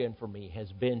Gloria and for me has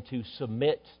been to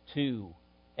submit to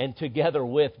and together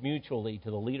with mutually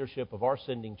to the leadership of our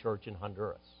sending church in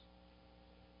Honduras.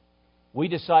 We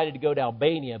decided to go to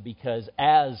Albania because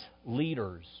as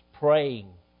leaders praying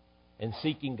and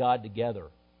seeking God together,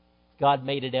 God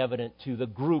made it evident to the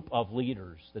group of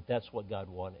leaders that that's what God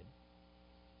wanted.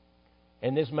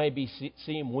 And this may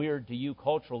seem weird to you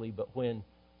culturally, but when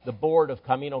the board of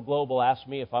Camino Global asked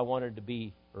me if I wanted to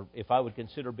be, or if I would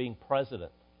consider being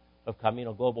president of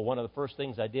Camino Global, one of the first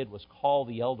things I did was call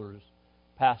the elders,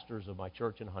 pastors of my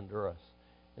church in Honduras,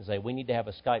 and say, we need to have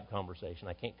a Skype conversation.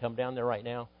 I can't come down there right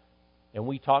now. And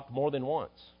we talked more than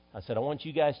once. I said, I want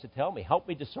you guys to tell me, help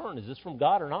me discern, is this from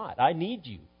God or not? I need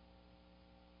you.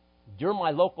 You're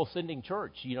my local sending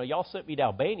church. You know, y'all sent me to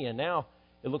Albania, and now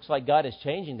it looks like God is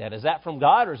changing that. Is that from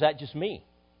God or is that just me?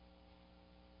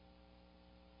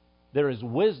 There is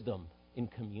wisdom in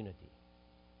community.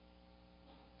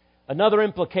 Another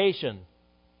implication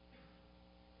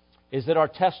is that our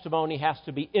testimony has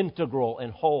to be integral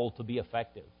and whole to be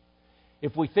effective.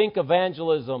 If we think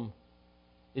evangelism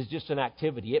is just an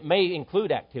activity, it may include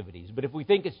activities, but if we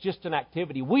think it's just an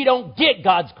activity, we don't get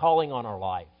God's calling on our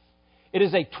life. It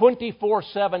is a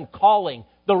 24/7 calling.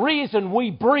 The reason we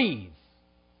breathe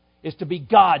is to be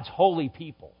God's holy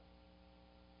people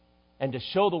and to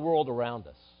show the world around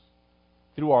us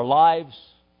through our lives,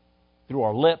 through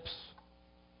our lips,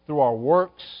 through our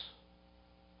works,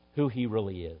 who He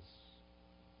really is.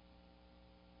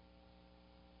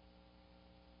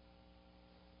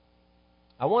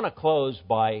 I want to close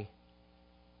by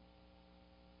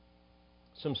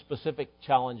some specific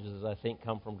challenges I think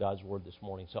come from God's Word this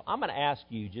morning. So I'm going to ask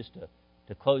you just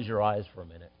to close your eyes for a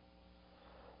minute.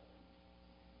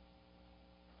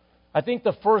 I think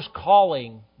the first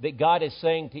calling that God is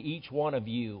saying to each one of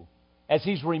you, as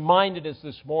He's reminded us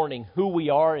this morning who we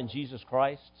are in Jesus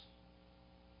Christ,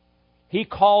 He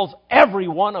calls every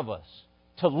one of us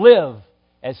to live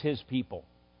as His people.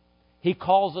 He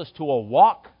calls us to a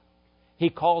walk. He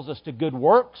calls us to good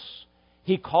works.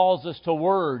 He calls us to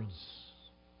words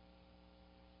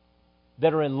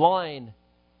that are in line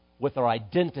with our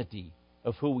identity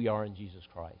of who we are in Jesus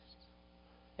Christ.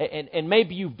 And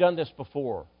maybe you've done this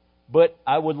before, but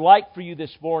I would like for you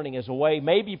this morning as a way,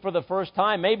 maybe for the first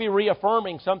time, maybe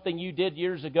reaffirming something you did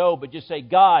years ago, but just say,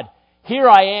 God, here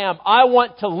I am. I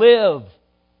want to live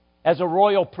as a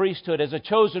royal priesthood, as a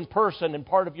chosen person and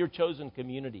part of your chosen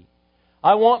community.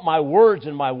 I want my words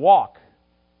and my walk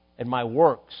and my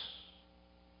works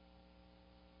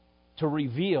to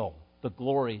reveal the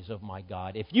glories of my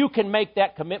God. If you can make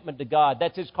that commitment to God,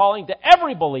 that's His calling to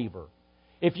every believer.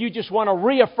 If you just want to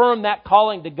reaffirm that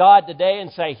calling to God today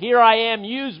and say, here I am,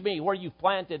 use me where you've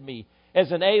planted me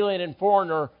as an alien and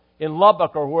foreigner in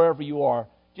Lubbock or wherever you are,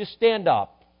 just stand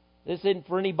up. This isn't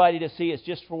for anybody to see. It's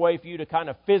just for a way for you to kind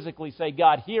of physically say,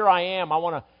 God, here I am. I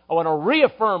want to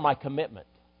reaffirm my commitment.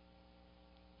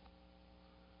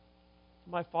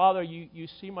 My Father, you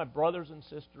see my brothers and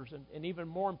sisters, and even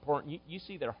more important, you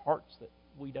see their hearts that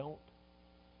we don't.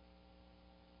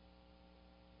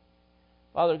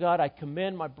 Father God, I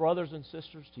commend my brothers and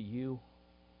sisters to you.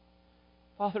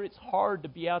 Father, it's hard to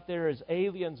be out there as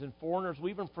aliens and foreigners.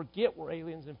 We even forget we're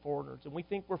aliens and foreigners, and we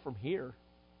think we're from here.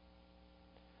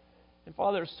 And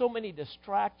Father, there's so many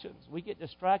distractions. We get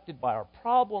distracted by our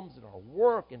problems and our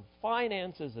work and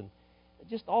finances and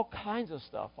just all kinds of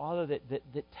stuff, Father,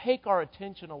 that take our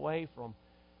attention away from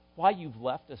why you've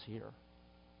left us here.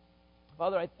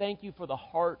 Father, I thank you for the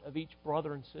heart of each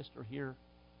brother and sister here.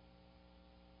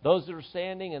 Those that are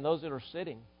standing and those that are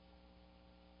sitting.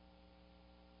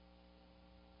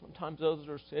 Sometimes those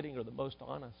that are sitting are the most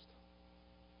honest.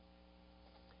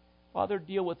 Father,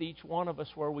 deal with each one of us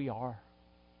where we are.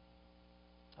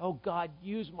 Oh God,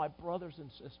 use my brothers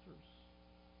and sisters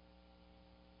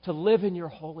to live in your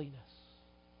holiness,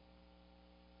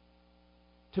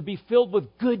 to be filled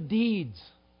with good deeds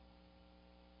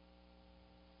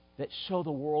that show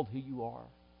the world who you are.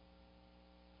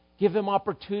 Give them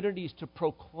opportunities to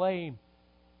proclaim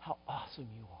how awesome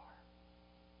you are.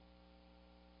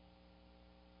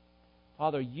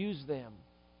 Father, use them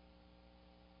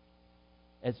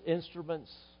as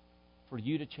instruments for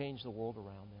you to change the world around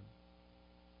them.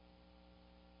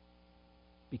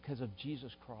 Because of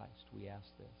Jesus Christ, we ask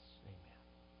this. Amen.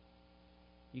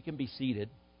 You can be seated.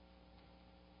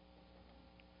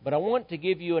 But I want to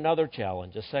give you another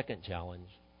challenge, a second challenge.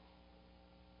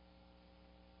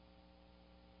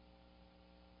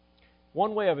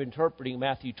 One way of interpreting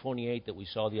Matthew 28 that we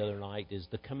saw the other night is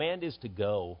the command is to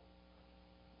go.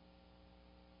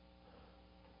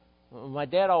 My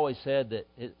dad always said that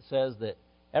it says that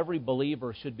every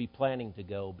believer should be planning to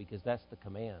go because that's the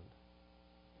command,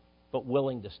 but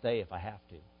willing to stay if I have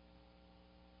to.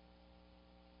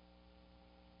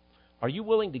 Are you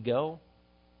willing to go?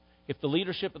 If the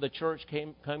leadership of the church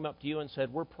came up to you and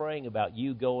said, we're praying about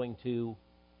you going to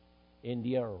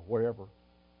India or wherever,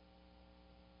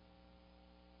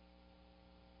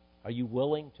 are you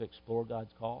willing to explore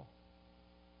God's call?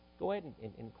 Go ahead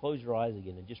and close your eyes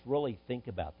again and just really think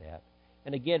about that.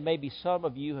 And again, maybe some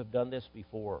of you have done this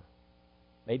before.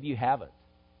 Maybe you haven't.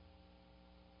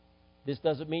 This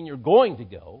doesn't mean you're going to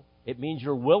go. It means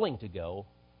you're willing to go,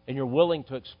 and you're willing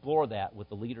to explore that with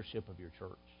the leadership of your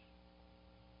church.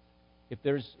 If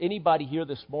there's anybody here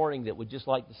this morning that would just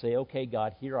like to say, okay,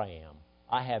 God, here I am.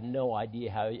 I have no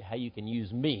idea how you can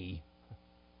use me,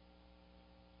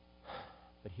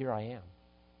 but here I am.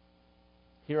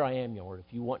 Here I am, Lord,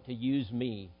 if you want to use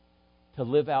me to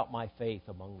live out my faith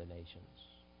among the nations.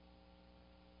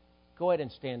 Go ahead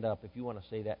and stand up if you want to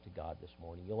say that to God this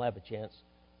morning. You'll have a chance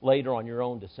later on your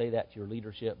own to say that to your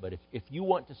leadership. But if you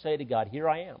want to say to God, here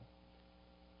I am.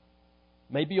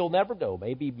 Maybe you'll never go.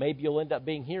 Maybe you'll end up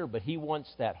being here. But He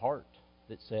wants that heart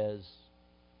that says,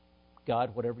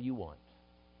 God, whatever you want.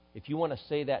 If you want to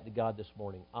say that to God this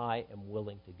morning, I am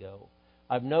willing to go.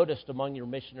 I've noticed among your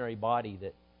missionary body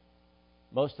that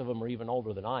most of them are even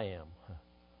older than I am.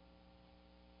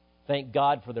 Thank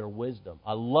God for their wisdom.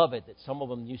 I love it that some of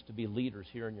them used to be leaders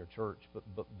here in your church.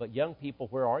 But young people,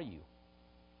 where are you?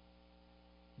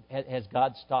 Has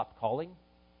God stopped calling?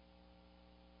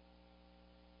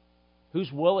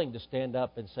 Who's willing to stand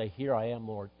up and say, here I am,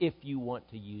 Lord, if you want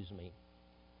to use me,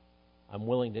 I'm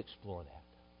willing to explore that.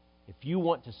 If you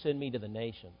want to send me to the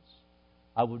nations,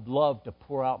 I would love to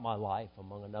pour out my life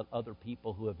among other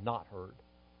people who have not heard,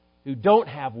 who don't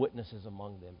have witnesses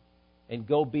among them, and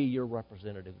go be your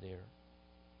representative there.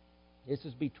 This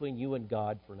is between you and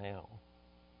God for now.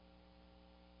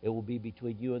 It will be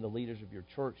between you and the leaders of your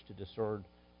church to discern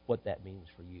what that means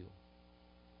for you.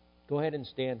 Go ahead and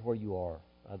stand where you are.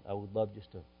 I would love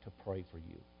just to pray for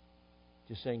you.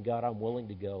 Just saying, God, I'm willing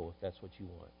to go if that's what you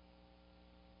want.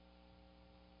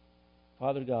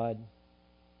 Father God,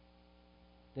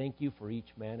 thank you for each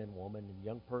man and woman and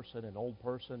young person and old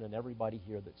person and everybody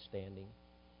here that's standing.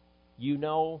 You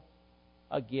know,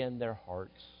 again, their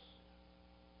hearts.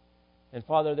 And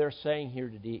Father, they're saying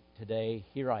here today,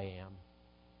 here I am.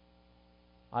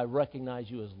 I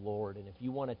recognize you as Lord, and if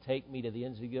you want to take me to the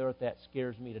ends of the earth, that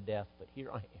scares me to death, but here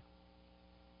I am.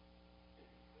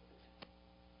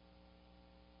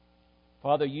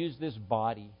 Father, use this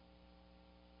body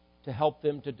to help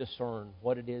them to discern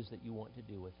what it is that you want to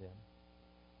do with them.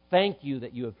 Thank you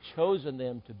that you have chosen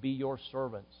them to be your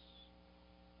servants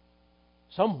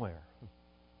somewhere.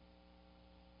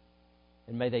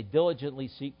 And may they diligently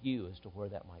seek you as to where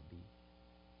that might be.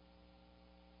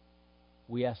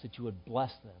 We ask that you would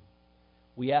bless them.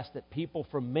 We ask that people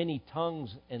from many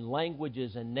tongues and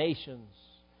languages and nations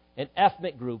and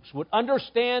ethnic groups would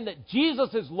understand that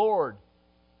Jesus is Lord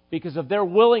because of their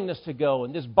willingness to go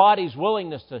and this body's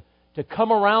willingness to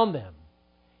come around them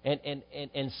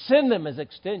and send them as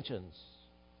extensions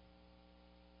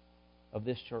of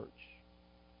this church.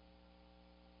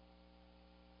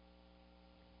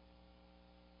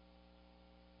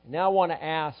 Now I want to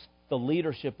ask the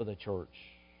leadership of the church,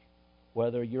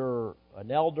 whether you're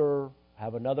an elder,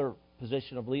 have another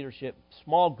position of leadership,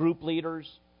 small group leaders,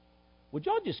 would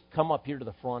y'all just come up here to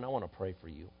the front? I want to pray for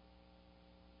you.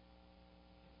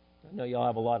 I know y'all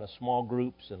have a lot of small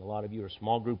groups, and a lot of you are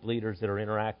small group leaders that are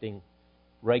interacting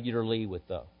regularly with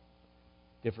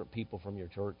different people from your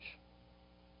church.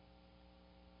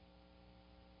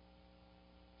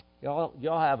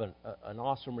 Y'all have an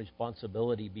awesome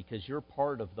responsibility because you're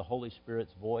part of the Holy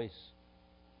Spirit's voice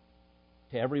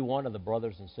to every one of the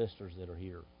brothers and sisters that are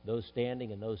here, those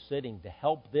standing and those sitting, to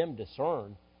help them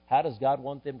discern how does God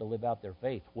want them to live out their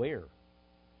faith, where.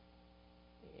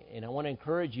 And I want to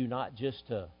encourage you not just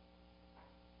to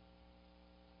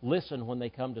listen when they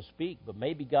come to speak, but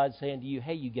maybe God's saying to you,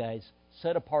 hey, you guys,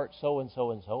 set apart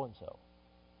so-and-so and so-and-so.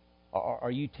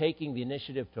 Are you taking the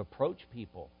initiative to approach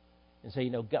people and say,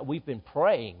 God, we've been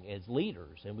praying as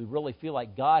leaders, and we really feel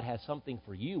like God has something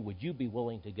for you. Would you be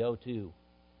willing to go to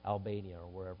Albania or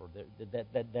wherever?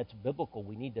 That's biblical.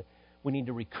 We need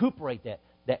to recuperate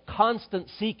that constant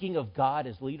seeking of God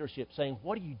as leadership, saying,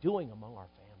 what are you doing among our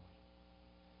family?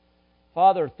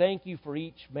 Father, thank you for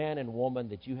each man and woman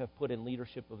that you have put in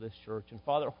leadership of this church. And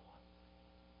Father,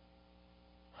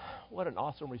 what an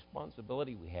awesome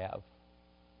responsibility we have.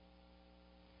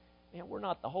 Man, we're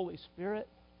not the Holy Spirit.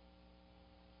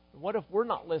 What if we're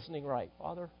not listening right,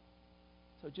 Father?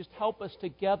 So just help us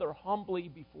together humbly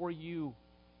before you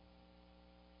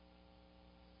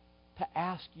to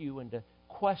ask you and to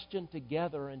question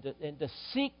together and to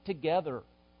seek together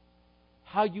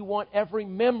how you want every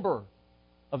member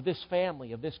of this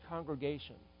family, of this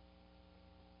congregation,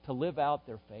 to live out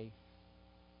their faith.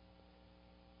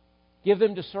 Give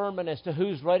them discernment as to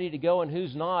who's ready to go and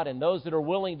who's not, and those that are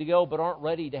willing to go but aren't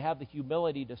ready to have the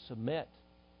humility to submit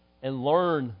and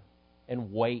learn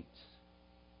and wait.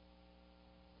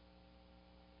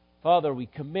 Father, we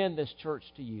commend this church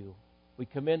to you. We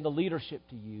commend the leadership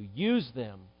to you. Use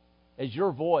them as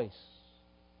your voice,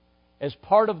 as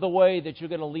part of the way that you're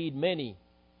going to lead many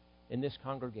in this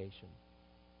congregation.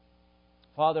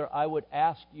 Father, I would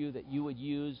ask you that you would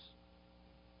use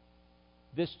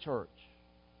this church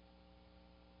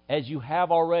as you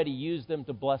have already used them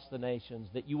to bless the nations,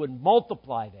 that you would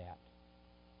multiply that.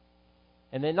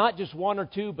 And that not just one or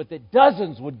two, but that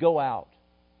dozens would go out.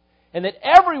 And that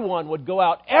everyone would go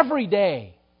out every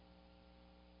day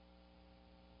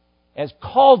as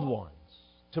called ones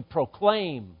to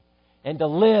proclaim and to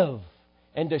live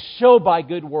and to show by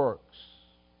good works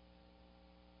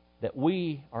that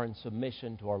we are in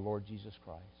submission to our Lord Jesus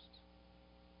Christ.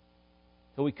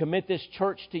 So we commit this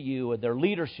church to you and their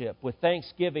leadership with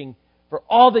thanksgiving for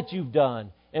all that you've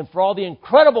done and for all the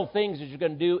incredible things that you're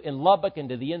going to do in Lubbock and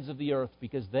to the ends of the earth,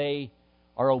 because they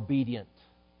are obedient.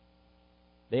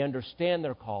 They understand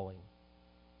their calling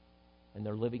and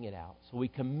they're living it out. So we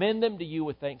commend them to you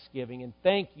with thanksgiving, and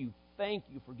thank you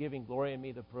for giving Gloria and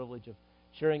me the privilege of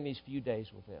sharing these few days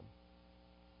with them.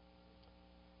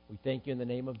 We thank you in the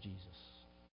name of Jesus.